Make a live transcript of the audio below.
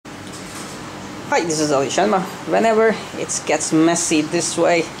Hi, this is AliShanMao. Whenever it gets messy this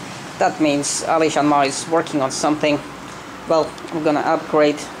way, that means AliShanMao is working on something. Well, I'm gonna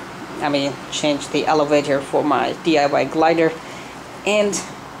change the elevator for my DIY glider. And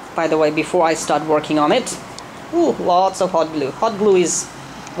by the way, before I start working on it, lots of hot glue. Hot glue is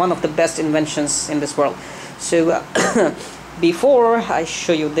one of the best inventions in this world. So before I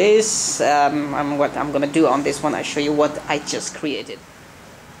show you this, what I'm gonna do on this one, I show you what I just created.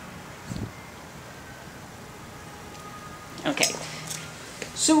 Okay,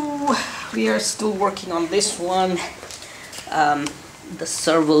 so we are still working on this one. The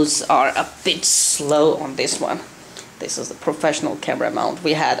servos are a bit slow on this one. This is the professional camera mount.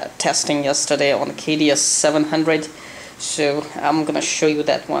 We had a testing yesterday on KDS 700, so I'm gonna show you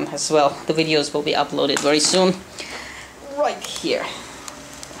that one as well. The videos will be uploaded very soon. Right here.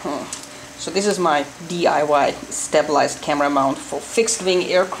 So this is my DIY stabilized camera mount for fixed wing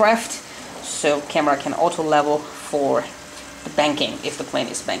aircraft. So camera can auto level for the banking if the plane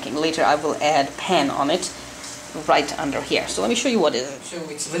is banking. Later I will add pan on it right under here. So let me show you what it is. So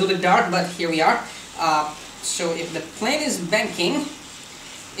it's a little bit dark, but here we are. So if the plane is banking,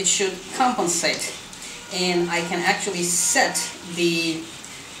 it should compensate, and I can actually set the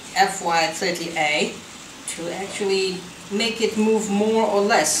FY30A to actually make it move more or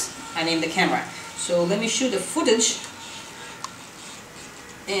less, the camera. So let me shoot the footage,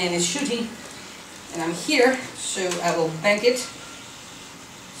 and it's shooting, and I'm here, so I will bank it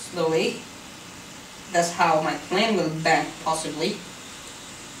slowly. That's how my plane will bank, possibly.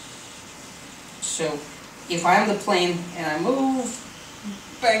 So if I'm the plane and I move,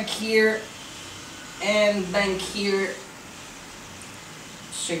 bank here and bank here,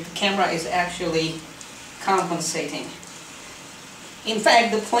 so the camera is actually compensating. In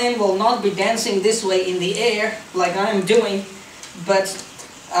fact, the plane will not be dancing this way in the air like I'm doing, but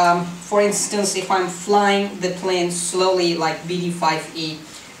for instance, if I'm flying the plane slowly like BD5E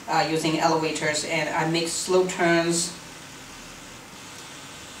using elevators, and I make slow turns,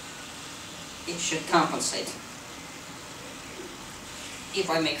 it should compensate. If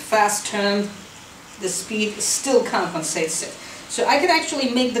I make fast turn, the speed still compensates it. So I can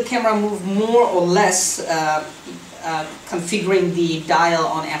actually make the camera move more or less, configuring the dial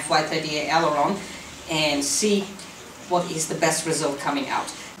on FY30A aileron, and see what is the best result coming out.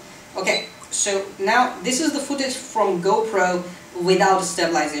 Okay, so now this is the footage from GoPro without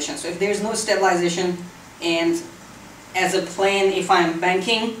stabilization. So if there's no stabilization, and as a plane, if I'm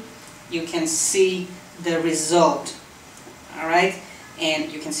banking, you can see the result. Alright,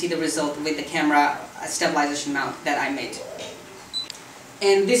 and you can see the result with the camera stabilization mount that I made.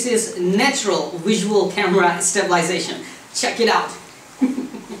 And this is natural visual camera stabilization. Check it out.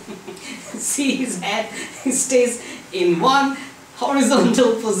 See his head stays in one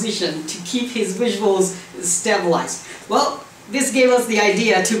horizontal position to keep his visuals stabilized. Well, this gave us the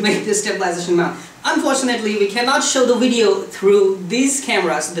idea to make this stabilization mount. Unfortunately, we cannot show the video through these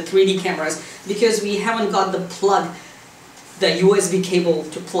cameras, the 3D cameras, because we haven't got the USB cable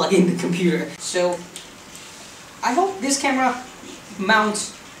to plug in the computer. So I hope this camera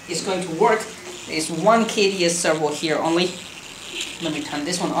mount is going to work. There's one KDS servo here only. Let me turn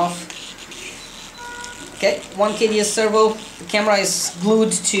this one off. Okay, one KDS servo. The camera is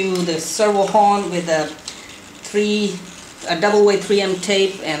glued to the servo horn with a double way 3M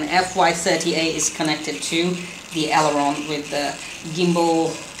tape, and FY30A is connected to the aileron with the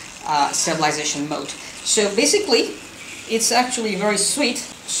gimbal stabilization mode. So basically, it's actually very sweet.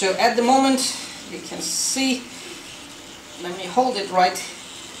 So at the moment, you can see, let me hold it right,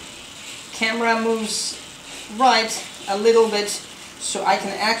 camera moves right a little bit, so I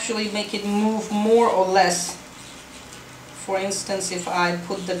can actually make it move more or less. For instance, if I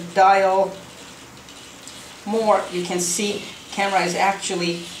put the dial more, you can see camera is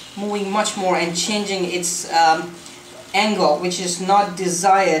actually moving much more and changing its angle, which is not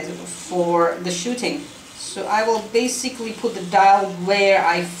desired for the shooting. So I will basically put the dial where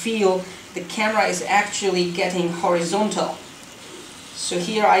I feel the camera is actually getting horizontal. So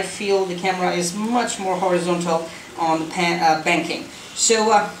here I feel the camera is much more horizontal on the banking.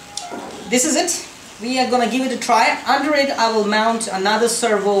 So this is it. We are gonna give it a try. Under it I will mount another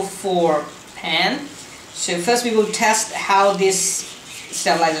servo for pan. So first we will test how this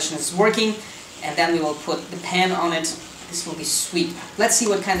stabilization is working, and then we will put the pan on it. This will be sweet. Let's see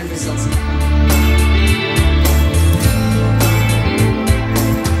what kind of results.